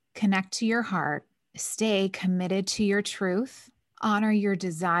connect to your heart, stay committed to your truth, honor your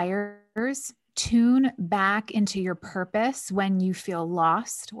desires, tune back into your purpose when you feel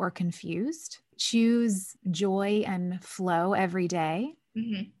lost or confused, choose joy and flow every day,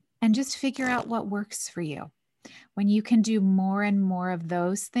 and just figure out what works for you. When you can do more and more of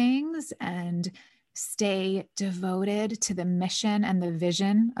those things and stay devoted to the mission and the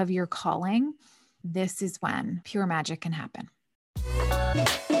vision of your calling, this is when pure magic can happen.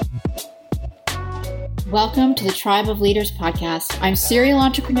 Welcome to the Tribe of Leaders podcast. I'm serial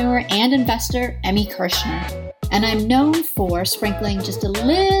entrepreneur and investor Emmy Kirshner, and I'm known for sprinkling just a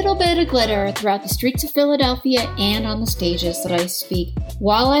little bit of glitter throughout the streets of Philadelphia and on the stages that I speak,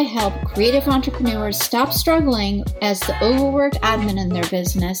 while I help creative entrepreneurs stop struggling as the overworked admin in their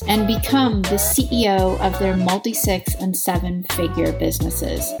business and become the CEO of their multi-6 and 7-figure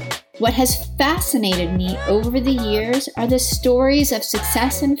businesses. What has fascinated me over the years are the stories of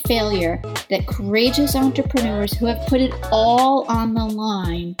success and failure that courageous entrepreneurs who have put it all on the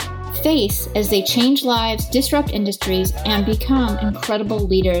line face as they change lives, disrupt industries, and become incredible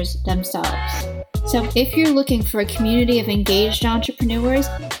leaders themselves. So if you're looking for a community of engaged entrepreneurs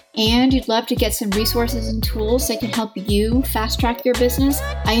and you'd love to get some resources and tools that can help you fast track your business,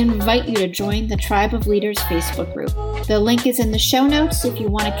 I invite you to join the Tribe of Leaders Facebook group. The link is in the show notes if you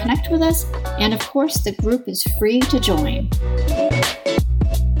want to connect with us. And of course, the group is free to join.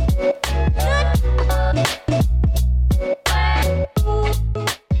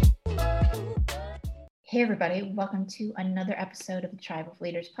 Hey everybody, welcome to another episode of the Tribe of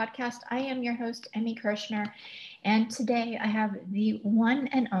Leaders podcast. I am your host, Emmy Kirshner, and today I have the one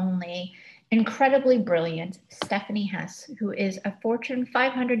and only, incredibly brilliant Stephanie Hess, who is a Fortune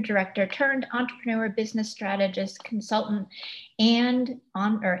 500 director turned entrepreneur, business strategist, consultant, and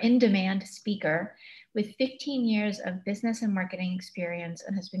in-demand speaker with 15 years of business and marketing experience,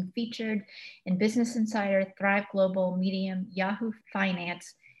 and has been featured in Business Insider, Thrive Global, Medium, Yahoo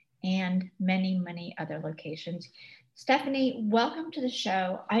Finance, and many, many other locations. Stephanie, welcome to the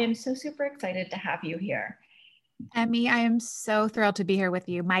show. I am so super excited to have you here. Emmy, I am so thrilled to be here with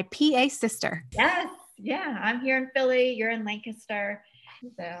you, my PA sister. Yes, yeah, I'm here in Philly, you're in Lancaster.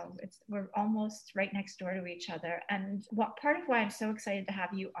 So we're almost right next door to each other. And part of why I'm so excited to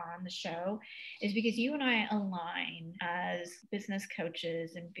have you on the show is because you and I align as business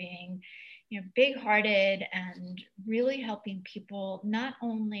coaches and being big-hearted and really helping people not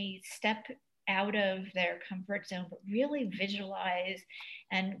only step out of their comfort zone, but really visualize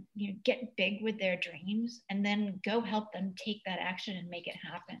and get big with their dreams and then go help them take that action and make it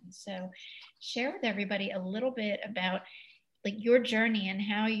happen. So share with everybody a little bit about your journey and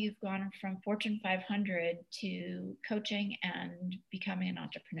how you've gone from Fortune 500 to coaching and becoming an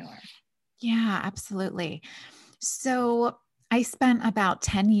entrepreneur. Yeah, absolutely. So I spent about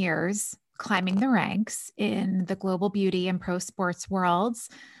 10 years climbing the ranks in the global beauty and pro sports worlds.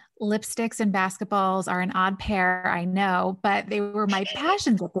 Lipsticks and basketballs are an odd pair, I know, but they were my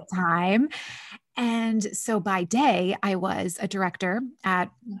passions at the time. And so by day, I was a director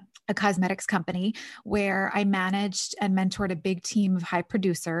at a cosmetics company where I managed and mentored a big team of high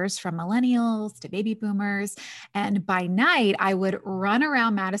producers from millennials to baby boomers. And by night, I would run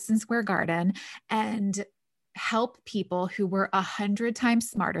around Madison Square Garden and help people who were 100 times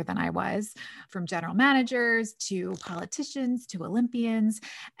smarter than I was, from general managers to politicians to Olympians.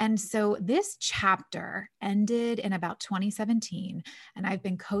 And so this chapter ended in about 2017, and I've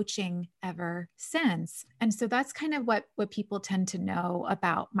been coaching ever since. And so that's kind of what people tend to know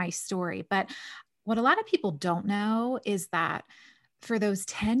about my story. But what a lot of people don't know is that for those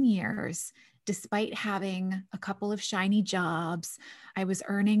 10 years, despite having a couple of shiny jobs, I was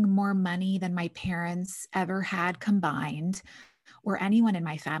earning more money than my parents ever had combined, or anyone in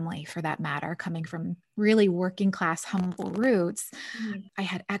my family for that matter, coming from really working class, humble roots. I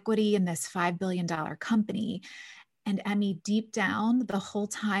had equity in this $5 billion company. And Emmy, deep down, the whole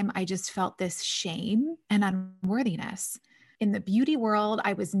time, I just felt this shame and unworthiness. In the beauty world,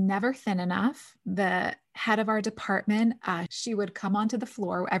 I was never thin enough. The head of our department, she would come onto the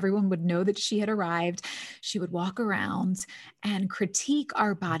floor. Everyone would know that she had arrived. She would walk around and critique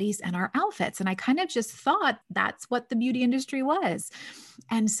our bodies and our outfits. And I kind of just thought that's what the beauty industry was.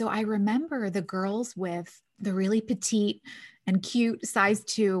 And so I remember the girls with the really petite and cute size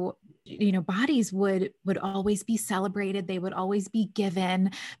 2 bodies would always be celebrated. They would always be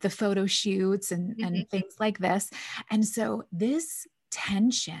given the photo shoots and things like this. And so this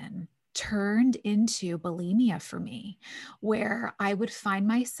tension turned into bulimia for me, where I would find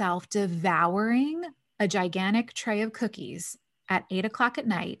myself devouring a gigantic tray of cookies at 8:00 at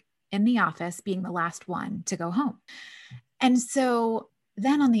night in the office, being the last one to go home. And so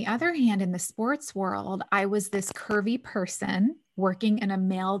then on the other hand, in the sports world, I was this curvy person working in a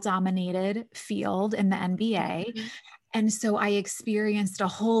male dominated field in the NBA. Mhm. And so I experienced a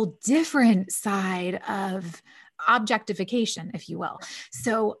whole different side of objectification, if you will.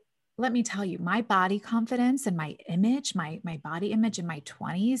 So let me tell you, my body confidence and my image, my body image in my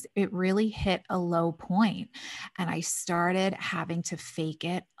 20s, it really hit a low point. And I started having to fake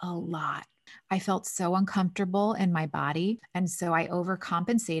it a lot. I felt so uncomfortable in my body. And so I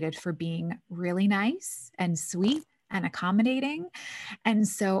overcompensated for being really nice and sweet and accommodating. And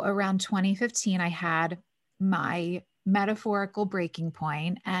so around 2015, I had my metaphorical breaking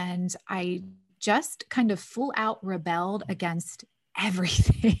point, and I just kind of full out rebelled against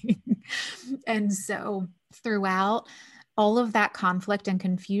everything. And so throughout all of that conflict and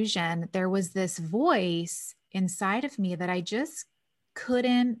confusion, there was this voice inside of me that I just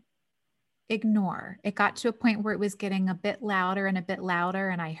couldn't ignore. It got to a point where it was getting a bit louder and a bit louder,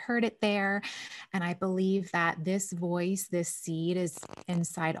 and I heard it there. And I believe that this voice, this seed is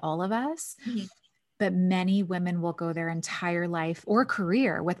inside all of us. Mhm. But many women will go their entire life or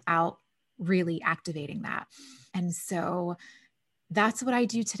career without really activating that. And so that's what I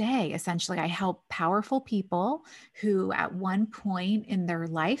do today. Essentially, I help powerful people who at one point in their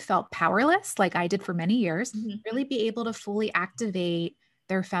life felt powerless, like I did for many years, Mhm. really be able to fully activate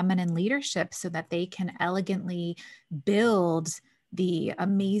their feminine leadership so that they can elegantly build the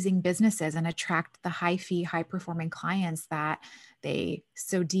amazing businesses and attract the high fee, high performing clients that they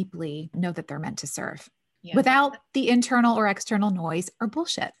so deeply know that they're meant to serve Yeah. without the internal or external noise or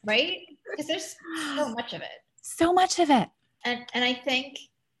bullshit. Right? Because there's so much of it. So much of it. And I think,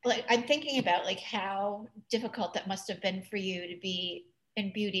 like, I'm thinking about like how difficult that must have been for you to be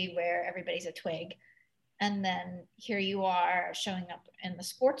in beauty where everybody's a twig, and then here you are showing up in the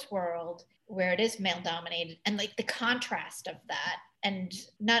sports world where it is male dominated, and like the contrast of that, and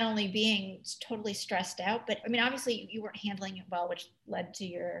not only being totally stressed out, but I mean obviously you weren't handling it well, which led to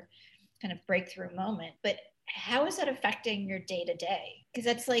your kind of breakthrough moment. But how is that affecting your day to day? Because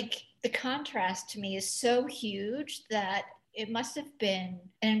that's like the contrast to me is so huge that it must have been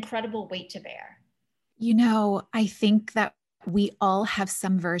an incredible weight to bear. I think that we all have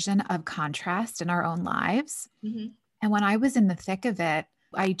some version of contrast in our own lives. Mm-hmm. And when I was in the thick of it,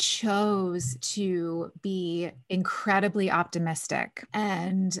 I chose to be incredibly optimistic,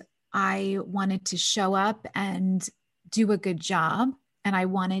 and I wanted to show up and do a good job. And I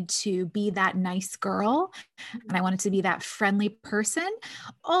wanted to be that nice girl, and I wanted to be that friendly person.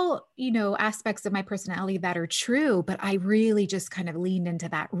 All, aspects of my personality that are true, but I really just kind of leaned into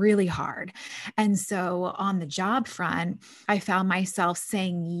that really hard. And so on the job front, I found myself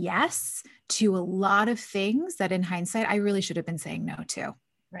saying yes to a lot of things that in hindsight, I really should have been saying no to.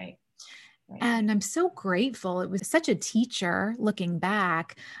 Right. Right. And I'm so grateful. It was such a teacher looking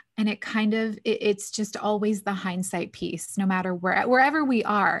back. And it's just always the hindsight piece, no matter wherever we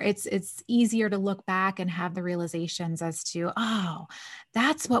are. It's easier to look back and have the realizations as to, oh,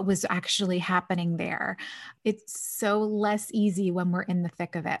 that's what was actually happening there. It's so less easy when we're in the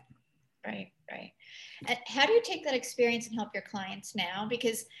thick of it. Right. Right. And how do you take that experience and help your clients now?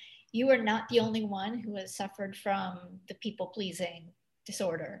 Because you are not the only one who has suffered from the people pleasing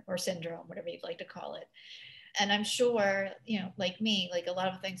disorder or syndrome, whatever you'd like to call it. And I'm sure, like me, like a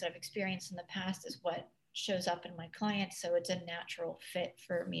lot of things I've experienced in the past is what shows up in my clients. So it's a natural fit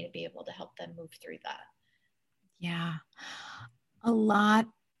for me to be able to help them move through that. Yeah. A lot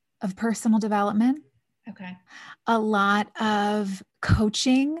of personal development, Okay. a lot of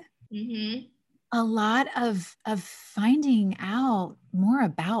coaching, Mm-hmm. a lot of finding out more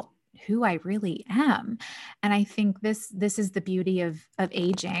about who I really am. And I think this is the beauty of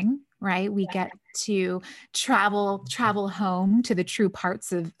aging, right? We get to travel home to the true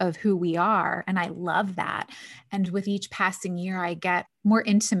parts of who we are. And I love that. And with each passing year, I get more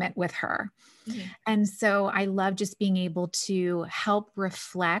intimate with her. Mm-hmm. And so I love just being able to help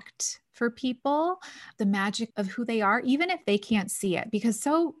reflect for people the magic of who they are, even if they can't see it. Because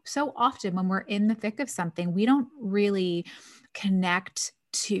so often when we're in the thick of something, we don't really connect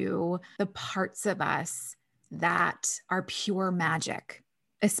to the parts of us that are pure magic,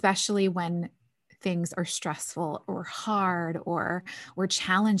 especially when things are stressful or hard or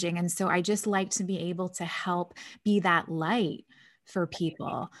challenging. And so I just like to be able to help be that light for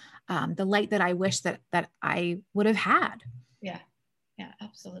people, the light that I wish that I would have had. Yeah. Yeah,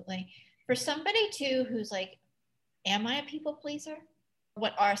 absolutely. For somebody too who's like, am I a people pleaser?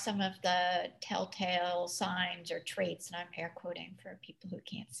 What are some of the telltale signs or traits, and I'm air quoting for people who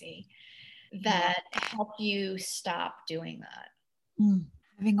can't see, that help you stop doing that?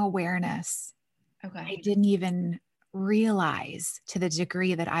 Having awareness. I Okay. didn't even realize to the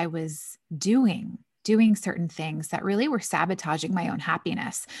degree that I was doing certain things that really were sabotaging my own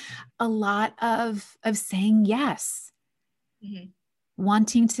happiness. A lot of saying yes, Mhm.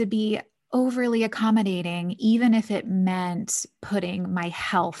 wanting to be overly accommodating, even if it meant putting my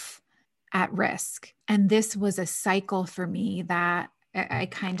health at risk. And this was a cycle for me that I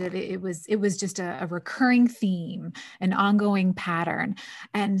kind of, it was just a recurring theme, an ongoing pattern.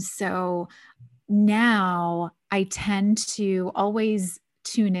 And so now I tend to always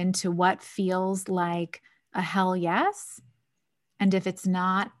tune into what feels like a hell yes. And if it's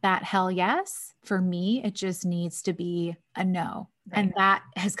not that hell yes, for me, it just needs to be a no. Right. And that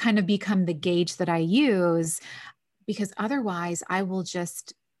has kind of become the gauge that I use, because otherwise I will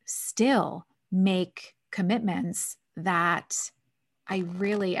just still make commitments that I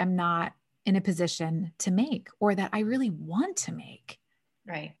really am not in a position to make, or that I really want to make.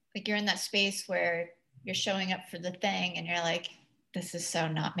 Right. Like you're in that space where you're showing up for the thing and you're like, this is so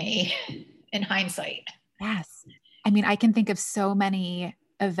not me in hindsight. Yes. I mean, I can think of so many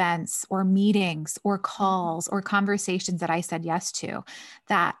events or meetings or calls or conversations that I said yes to,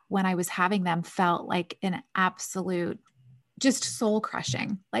 that when I was having them felt like an absolute just soul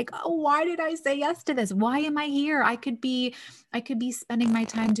crushing. Like, oh, why did I say yes to this? Why am I here? I could be spending my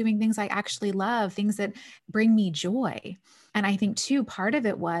time doing things I actually love, things that bring me joy. And I think too, part of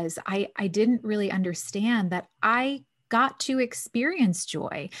it was I didn't really understand that I got to experience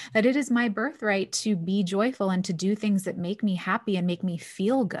joy, that it is my birthright to be joyful and to do things that make me happy and make me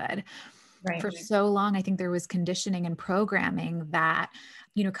feel good. Right. For so long, I think there was conditioning and programming that,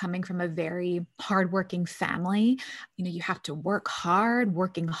 coming from a very hardworking family, you have to work hard.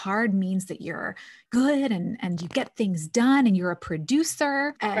 Working hard means that you're good and you get things done and you're a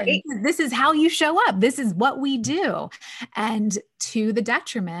producer. And Right. this is how you show up. This is what we do. And to the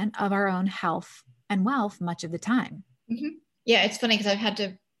detriment of our own health and wealth much of the time. Mm-hmm. Yeah, it's funny because I've had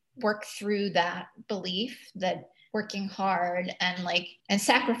to work through that belief that working hard and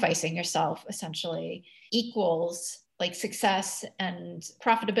sacrificing yourself essentially equals like success and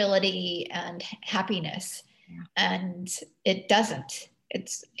profitability and happiness. Yeah. And it doesn't.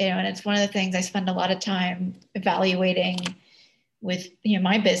 It's, and it's one of the things I spend a lot of time evaluating with,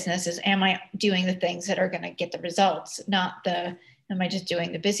 my business is, am I doing the things that are going to get the results, not the, am I just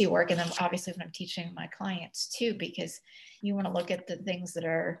doing the busy work? And then obviously when I'm teaching my clients too, because you want to look at the things that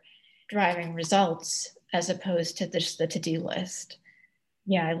are driving results as opposed to just the to-do list.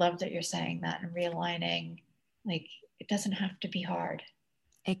 Yeah, I love that you're saying that and realigning. Like it doesn't have to be hard.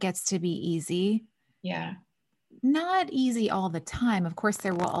 It gets to be easy. Yeah. Not easy all the time. Of course,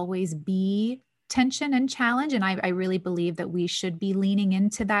 there will always be tension and challenge. And I really believe that we should be leaning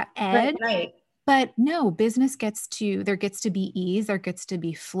into that Right, edge. right. But no, there gets to be ease, there gets to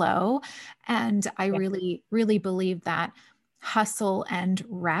be flow. And I Yeah. really, really believe that hustle and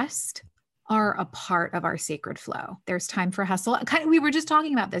rest are a part of our sacred flow. There's time for hustle. We were just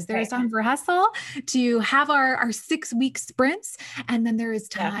talking about this. There is Right. time for hustle to have our 6-week sprints. And then there is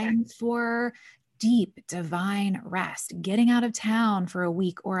Yeah. time for deep divine rest, getting out of town for a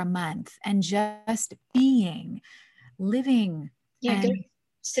week or a month and just being, living. Yeah, go And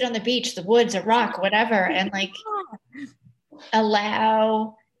sit on the beach, the woods, a rock, whatever, and like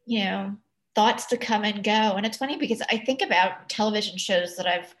allow, thoughts to come and go. And it's funny because I think about television shows that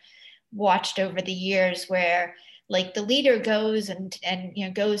I've watched over the years where like the leader goes and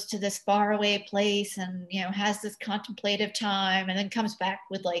goes to this faraway place and has this contemplative time and then comes back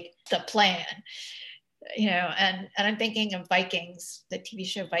with like the plan, and I'm thinking of Vikings, the TV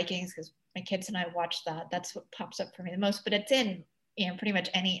show Vikings, because my kids and I watch that. That's what pops up for me the most, but it's in pretty much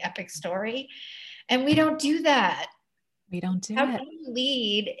any epic story, and we don't do that. we don't do How it. can you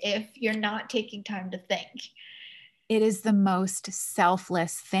lead if you're not taking time to think? It is the most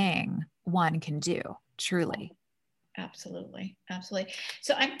selfless thing one can do, truly. Absolutely. Absolutely.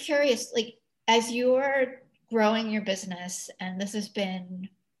 So I'm curious, like, as you're growing your business, and this has been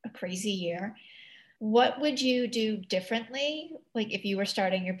a crazy year, what would you do differently, like, if you were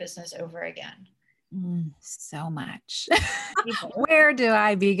starting your business over again? So much. Where do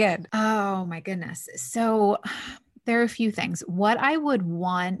I begin? Oh my goodness. So there are a few things. What I would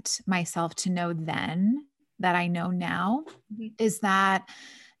want myself to know then that I know now Mhm. is that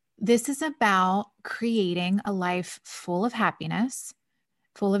this is about creating a life full of happiness,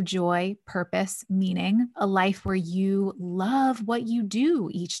 full of joy, purpose, meaning, a life where you love what you do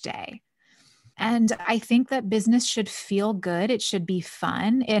each day. And I think that business should feel good. It should be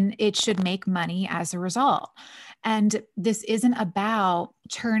fun and it should make money as a result. And this isn't about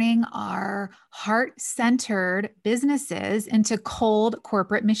turning our heart centered businesses into cold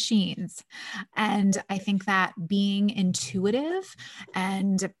corporate machines. And I think that being intuitive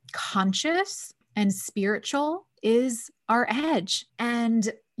and conscious and spiritual is our edge.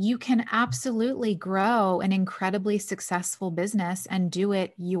 And you can absolutely grow an incredibly successful business and do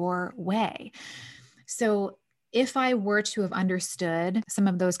it your way. So, if I were to have understood some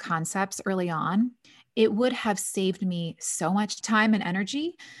of those concepts early on, it would have saved me so much time and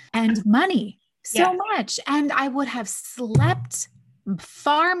energy and money, so much. And I would have slept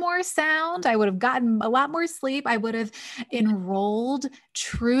far more sound. I would have gotten a lot more sleep. I would have enrolled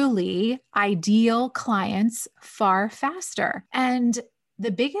truly ideal clients far faster. And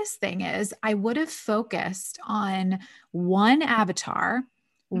the biggest thing is, I would have focused on one avatar,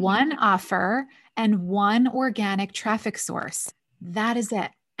 one offer, and one organic traffic source. That is it.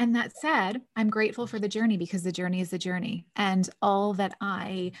 And that said, I'm grateful for the journey because the journey is the journey. And all that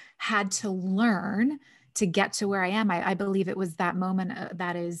I had to learn to get to where I am, I believe it was that moment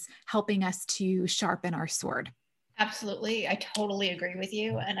that is helping us to sharpen our sword. Absolutely. I totally agree with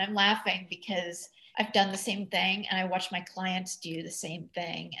you. And I'm laughing because I've done the same thing and I watch my clients do the same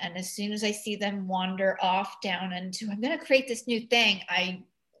thing. And as soon as I see them wander off down into, I'm going to create this new thing, I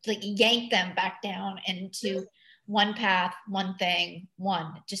like yank them back down into one path, one thing,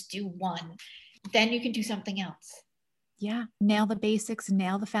 just do one. Then you can do something else. Yeah. Nail the basics,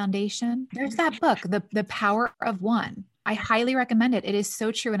 nail the foundation. There's that book, The Power of One. I highly recommend it. It is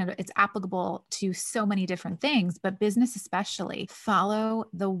so true and it's applicable to so many different things, but business especially. Follow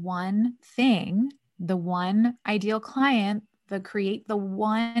the one thing, the one ideal client, create the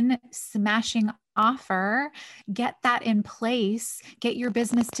one smashing offer, get that in place, get your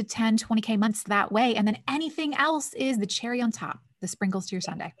business to 10, 20K months that way. And then anything else is the cherry on top, the sprinkles to your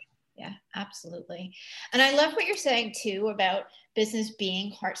sundae. Yeah, absolutely. And I love what you're saying too about business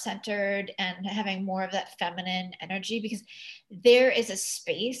being heart-centered and having more of that feminine energy, because there is a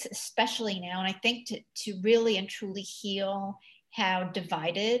space, especially now, and I think to really and truly heal how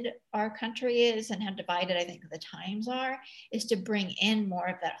divided our country is and how divided I think the times are, is to bring in more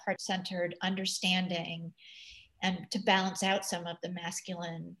of that heart-centered understanding and to balance out some of the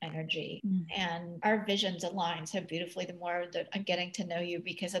masculine energy. And our visions align so beautifully the more that I'm getting to know you,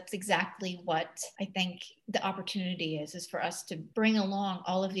 because that's exactly what I think the opportunity is for us to bring along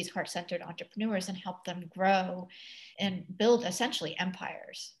all of these heart-centered entrepreneurs and help them grow and build essentially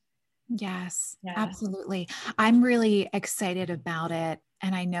empires. Yes, absolutely. I'm really excited about it.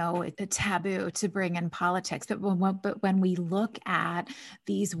 And I know it's a taboo to bring in politics, but when we look at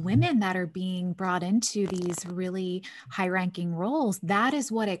these women that are being brought into these really high ranking roles, that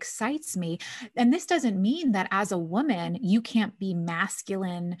is what excites me. And this doesn't mean that as a woman, you can't be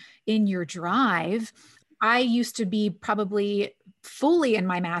masculine in your drive. I used to be probably fully in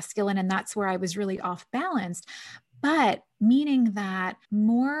my masculine, and that's where I was really off balanced. But meaning that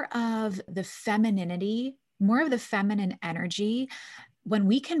more of the femininity, more of the feminine energy, when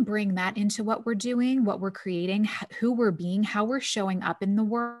we can bring that into what we're doing, what we're creating, who we're being, how we're showing up in the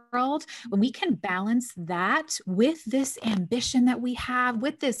world, when we can balance that with this ambition that we have,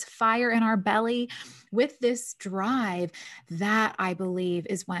 with this fire in our belly, with this drive, that I believe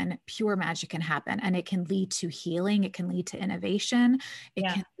is when pure magic can happen. And it can lead to healing. It can lead to innovation. It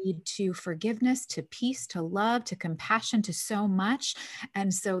can lead to forgiveness, to peace, to love, to compassion, to so much.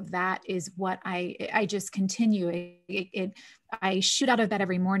 And so that is what I just continue. I shoot out of bed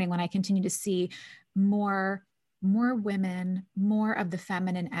every morning when I continue to see more women, more of the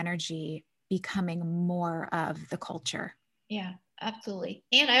feminine energy becoming more of the culture. Yeah, absolutely.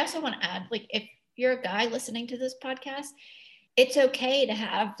 And I also want to add, like, if you're a guy listening to this podcast, it's okay to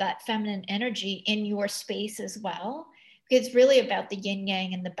have that feminine energy in your space as well. Because it's really about the yin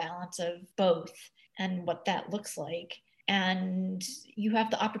yang and the balance of both and what that looks like. And you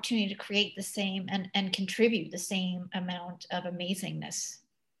have the opportunity to create the same and contribute the same amount of amazingness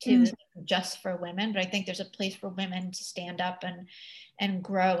to just for women. But I think there's a place for women to stand up and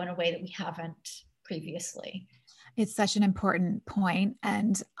grow in a way that we haven't previously. It's such an important point.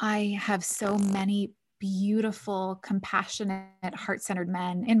 And I have so many beautiful, compassionate, heart-centered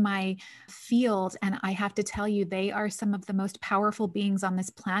men in my field. And I have to tell you, they are some of the most powerful beings on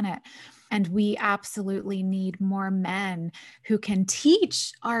this planet. And we absolutely need more men who can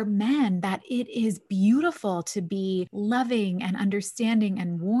teach our men that it is beautiful to be loving and understanding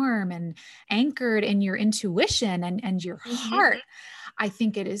and warm and anchored in your intuition and your heart. I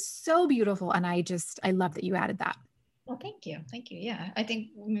think it is so beautiful. And I love that you added that. Well, thank you. Thank you. Yeah. I think,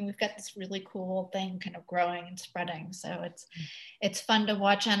 I mean, we've got this really cool thing kind of growing and spreading. So it's fun to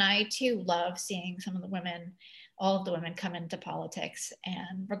watch. And I too love seeing some of the women, all of the women come into politics.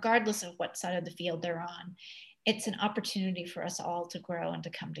 And regardless of what side of the field they're on, it's an opportunity for us all to grow and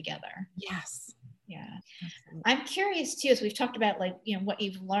to come together. Yes. Yeah. Absolutely. I'm curious too, as we've talked about, like, what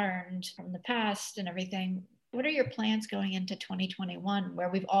you've learned from the past and everything. What are your plans going into 2021 where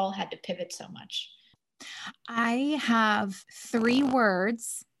we've all had to pivot so much? I have 3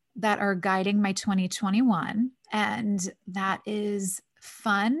 words that are guiding my 2021, and that is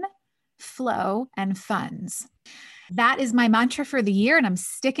fun, flow, and funds. That is my mantra for the year, and I'm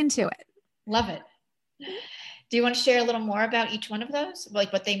sticking to it. Love it. Do you want to share a little more about each one of those,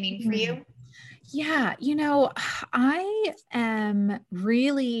 like what they mean for you? Yeah, I am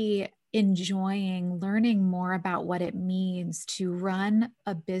really enjoying learning more about what it means to run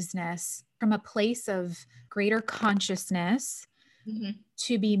a business from a place of greater consciousness, Mm-hmm.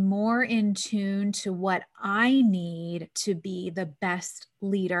 to be more in tune to what I need to be the best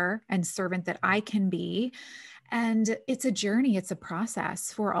leader and servant that I can be. And it's a journey, it's a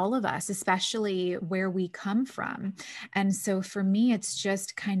process for all of us, especially where we come from. And so for me, it's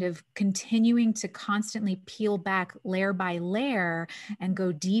just kind of continuing to constantly peel back layer by layer and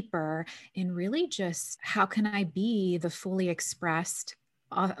go deeper in really just how can I be the fully expressed,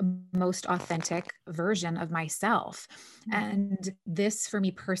 most authentic version of myself. And this, for me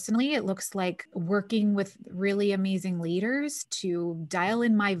personally, it looks like working with really amazing leaders to dial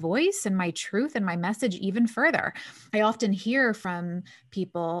in my voice and my truth and my message even further. I often hear from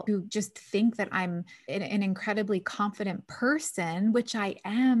people who just think that I'm an incredibly confident person, which I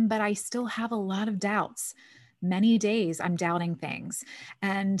am, but I still have a lot of doubts. Many days I'm doubting things,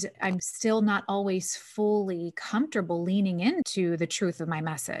 and I'm still not always fully comfortable leaning into the truth of my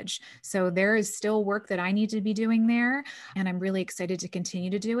message. So there is still work that I need to be doing there. And I'm really excited to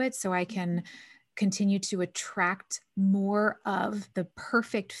continue to do it so I can continue to attract more of the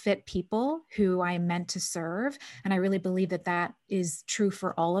perfect fit people who I am meant to serve. And I really believe that that is true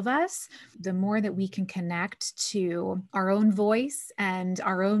for all of us. The more that we can connect to our own voice and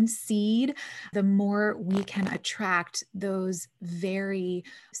our own seed, the more we can attract those very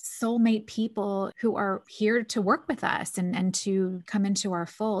soulmate people who are here to work with us and to come into our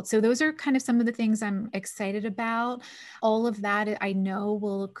fold. So those are kind of some of the things I'm excited about. All of that I know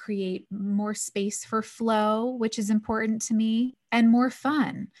will create more space for flow, which is important to me, and more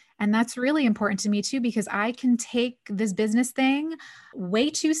fun. And that's really important to me too, because I can take this business thing way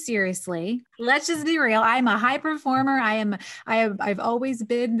too seriously. Let's just be real. I'm a high performer. I've always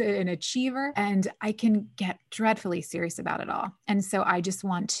been an achiever, and I can get dreadfully serious about it all. And so I just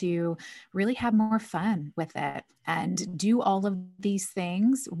want to really have more fun with it and do all of these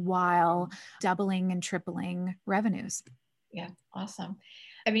things while doubling and tripling revenues. Yeah, awesome.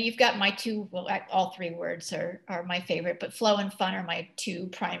 I mean, you've got my two, well, all 3 words are my favorite, but flow and fun are my 2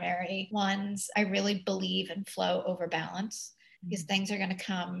 primary ones. I really believe in flow over balance, because things are going to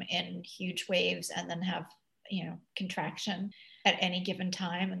come in huge waves and then have, contraction at any given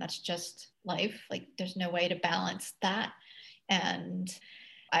time. And that's just life. Like, there's no way to balance that. And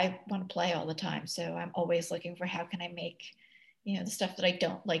I want to play all the time. So I'm always looking for how can I make the stuff that I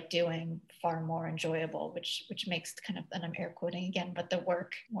don't like doing far more enjoyable, which makes kind of, and I'm air quoting again, but the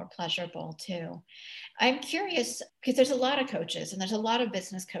work more pleasurable too. I'm curious because there's a lot of coaches and there's a lot of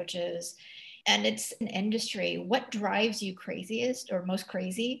business coaches, and it's an industry. What drives you craziest or most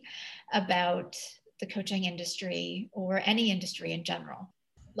crazy about the coaching industry or any industry in general?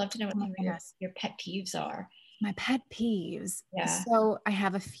 Love to know what some of your pet peeves are. My pet peeves. Yeah. So I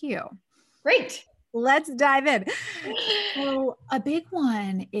have a few. Great. Let's dive in. So a big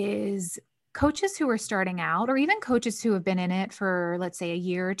one is coaches who are starting out, or even coaches who have been in it for, let's say, a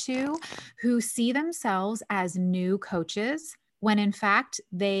year or two, who see themselves as new coaches when in fact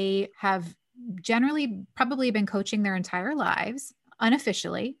they have generally probably been coaching their entire lives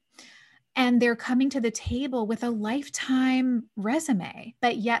unofficially. And they're coming to the table with a lifetime resume,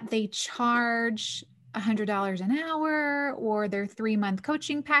 but yet they charge $100 an hour, or their 3-month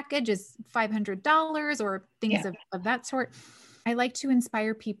coaching package is $500, or things of that sort. I like to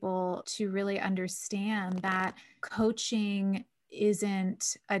inspire people to really understand that coaching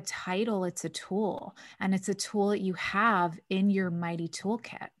isn't a title, it's a tool. And it's a tool that you have in your mighty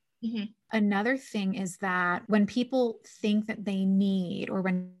toolkit. Mm-hmm. Another thing is that when people think that they need, or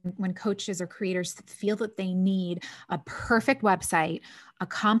when coaches or creators feel that they need a perfect website, a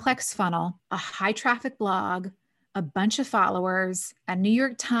complex funnel, a high traffic blog, a bunch of followers, a New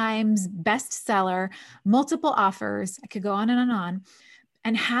York Times bestseller, multiple offers, I could go on and on,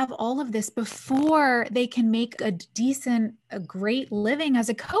 and have all of this before they can make a great living as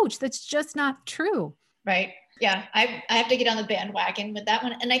a coach. That's just not true. Right. Yeah. I have to get on the bandwagon with that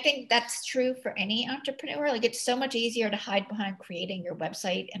one. And I think that's true for any entrepreneur. Like, it's so much easier to hide behind creating your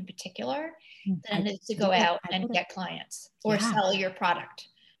website in particular than it is to go out and get clients or sell your product.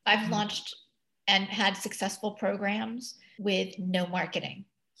 I've launched and had successful programs with no marketing.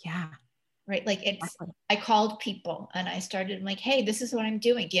 Yeah. Right. Like, I called people and I started like, hey, this is what I'm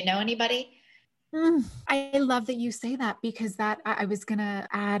doing. Do you know anybody? I love that you say that, because I was going to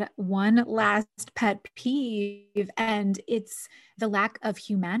add one last pet peeve, and it's the lack of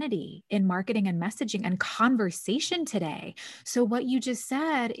humanity in marketing and messaging and conversation today. So what you just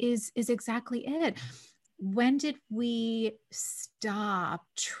said is exactly it. When did we stop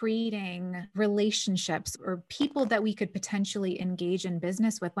treating relationships or people that we could potentially engage in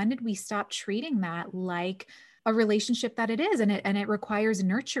business with? When did we stop treating that like a relationship that it is, and it requires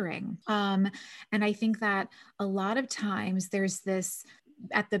nurturing? And I think that a lot of times there's this,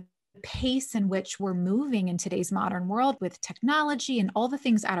 at the pace in which we're moving in today's modern world with technology and all the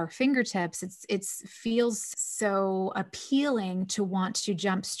things at our fingertips, it feels so appealing to want to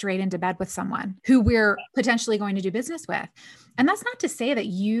jump straight into bed with someone who we're potentially going to do business with. And that's not to say that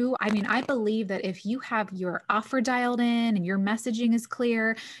I believe that if you have your offer dialed in and your messaging is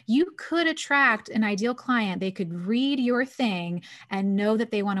clear, you could attract an ideal client. They could read your thing and know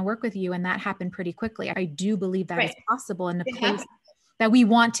that they want to work with you. And that happened pretty quickly. I do believe that is possible in the place that we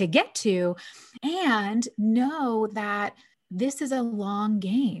want to get to, and know that this is a long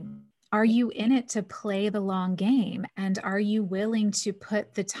game. Are you in it to play the long game? And are you willing to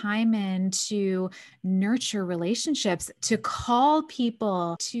put the time in to nurture relationships, to call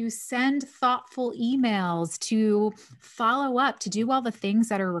people, to send thoughtful emails, to follow up, to do all the things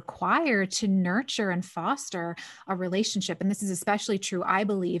that are required to nurture and foster a relationship? And this is especially true, I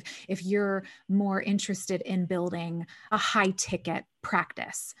believe, if you're more interested in building a high ticket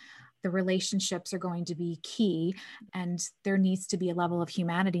practice. The relationships are going to be key, and there needs to be a level of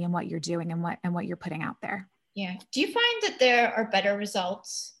humanity in what you're doing and what you're putting out there. Yeah. Do you find that there are better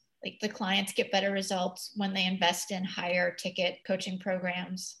results? Like, the clients get better results when they invest in higher ticket coaching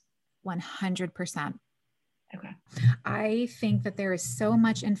programs? 100%. Okay. I think that there is so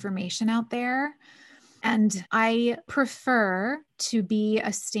much information out there, and I prefer to be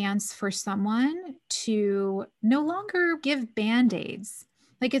a stance for someone to no longer give band-aids.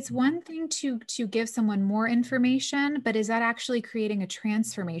 Like, it's one thing to give someone more information, but is that actually creating a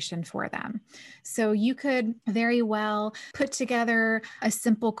transformation for them? So you could very well put together a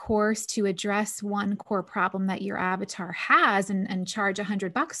simple course to address one core problem that your avatar has and charge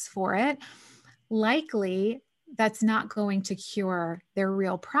 $100 for it. Likely, that's not going to cure their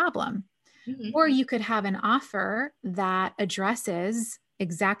real problem. Mm-hmm. Or you could have an offer that addresses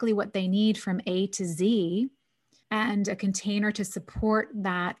exactly what they need from A to Z, and a container to support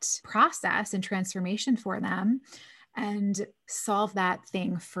that process and transformation for them, and solve that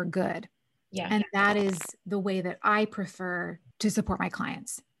thing for good. Yeah. And that is the way that I prefer to support my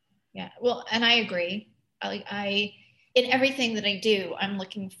clients. Yeah. Well, and I agree. In everything that I do, I'm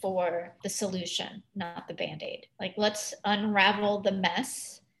looking for the solution, not the Band-Aid. Like, let's unravel the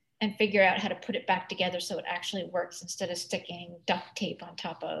mess and figure out how to put it back together so it actually works, instead of sticking duct tape on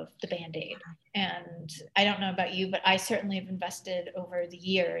top of the Band-Aid. And I don't know about you, but I certainly have invested over the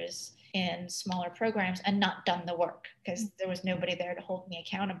years in smaller programs and not done the work because there was nobody there to hold me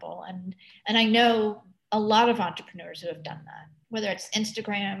accountable. And I know a lot of entrepreneurs who have done that, whether it's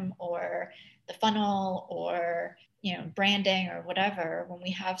Instagram or the funnel or, branding or whatever. When we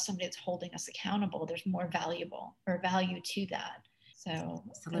have somebody that's holding us accountable, there's more value to that. So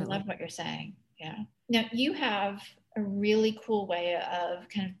absolutely. I love what you're saying. Yeah. Now, you have a really cool way of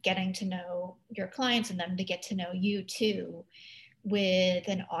kind of getting to know your clients and them to get to know you too with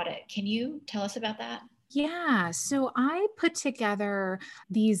an audit. Can you tell us about that? Yeah. So I put together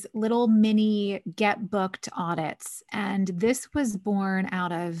these little mini get booked audits, and this was born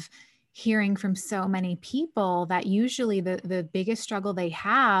out of hearing from so many people that usually the biggest struggle they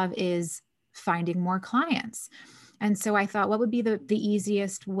have is finding more clients. And so I thought, what would be the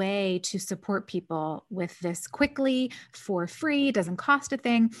easiest way to support people with this quickly, for free, doesn't cost a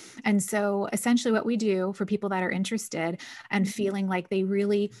thing. And so essentially what we do for people that are interested and feeling like they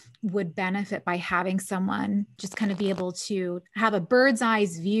really would benefit by having someone just kind of be able to have a bird's eye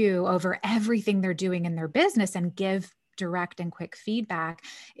view over everything they're doing in their business and give direct and quick feedback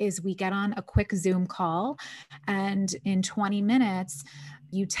is we get on a quick Zoom call, and in 20 minutes,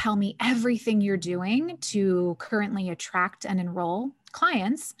 you tell me everything you're doing to currently attract and enroll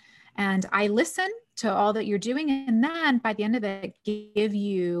clients. And I listen to all that you're doing. And then by the end of it, give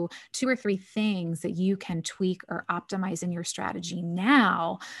you 2 or 3 things that you can tweak or optimize in your strategy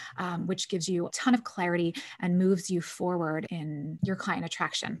now, which gives you a ton of clarity and moves you forward in your client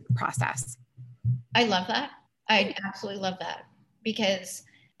attraction process. I love that. I absolutely love that, because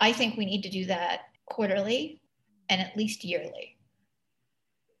I think we need to do that quarterly and at least yearly,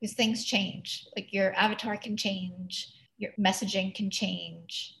 because things change. Like your avatar can change, your messaging can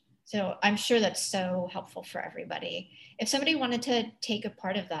change. So I'm sure that's so helpful for everybody. If somebody wanted to take a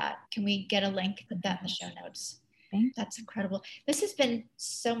part of that, can we get a link, put that in the show notes? That's incredible. This has been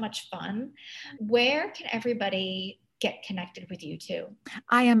so much fun. Where can everybody get connected with you too?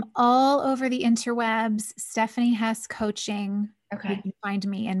 I am all over the interwebs. Stephanie Hess Coaching. Okay. You can find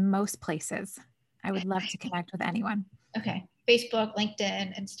me in most places. I would love to connect with anyone. Okay. Facebook,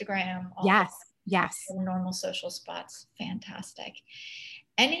 LinkedIn, Instagram. Yes. Normal social spots. Fantastic.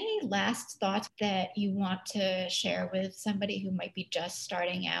 Any last thoughts that you want to share with somebody who might be just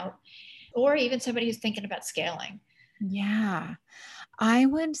starting out, or even somebody who's thinking about scaling? Yeah, I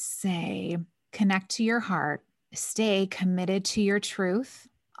would say connect to your heart, stay committed to your truth,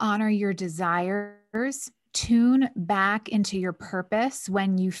 honor your desires, tune back into your purpose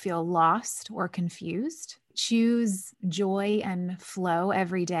when you feel lost or confused, choose joy and flow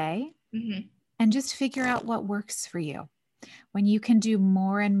every day, and just figure out what works for you. When you can do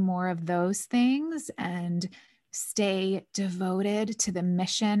more and more of those things and stay devoted to the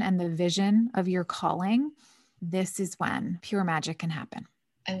mission and the vision of your calling, this is when pure magic can happen.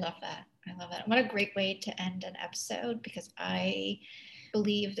 I love that. What a great way to end an episode, because I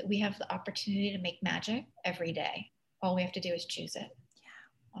believe that we have the opportunity to make magic every day. All we have to do is choose it.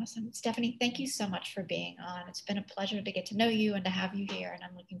 Yeah. Awesome. Stephanie, thank you so much for being on. It's been a pleasure to get to know you and to have you here, and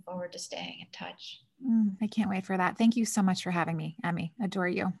I'm looking forward to staying in touch. I can't wait for that. Thank you so much for having me, Emmy. Adore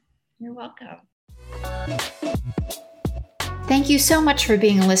you. You're welcome. Thank you so much for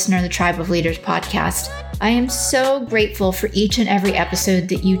being a listener of the Tribe of Leaders podcast. I am so grateful for each and every episode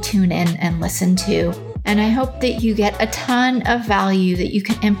that you tune in and listen to. And I hope that you get a ton of value that you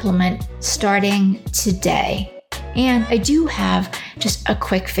can implement starting today. And I do have just a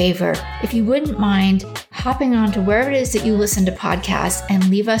quick favor. If you wouldn't mind hopping on to wherever it is that you listen to podcasts and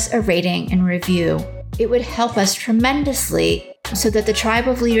leave us a rating and review, it would help us tremendously so that the Tribe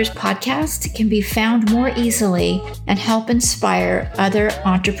of Leaders podcast can be found more easily and help inspire other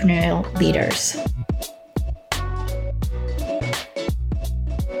entrepreneurial leaders.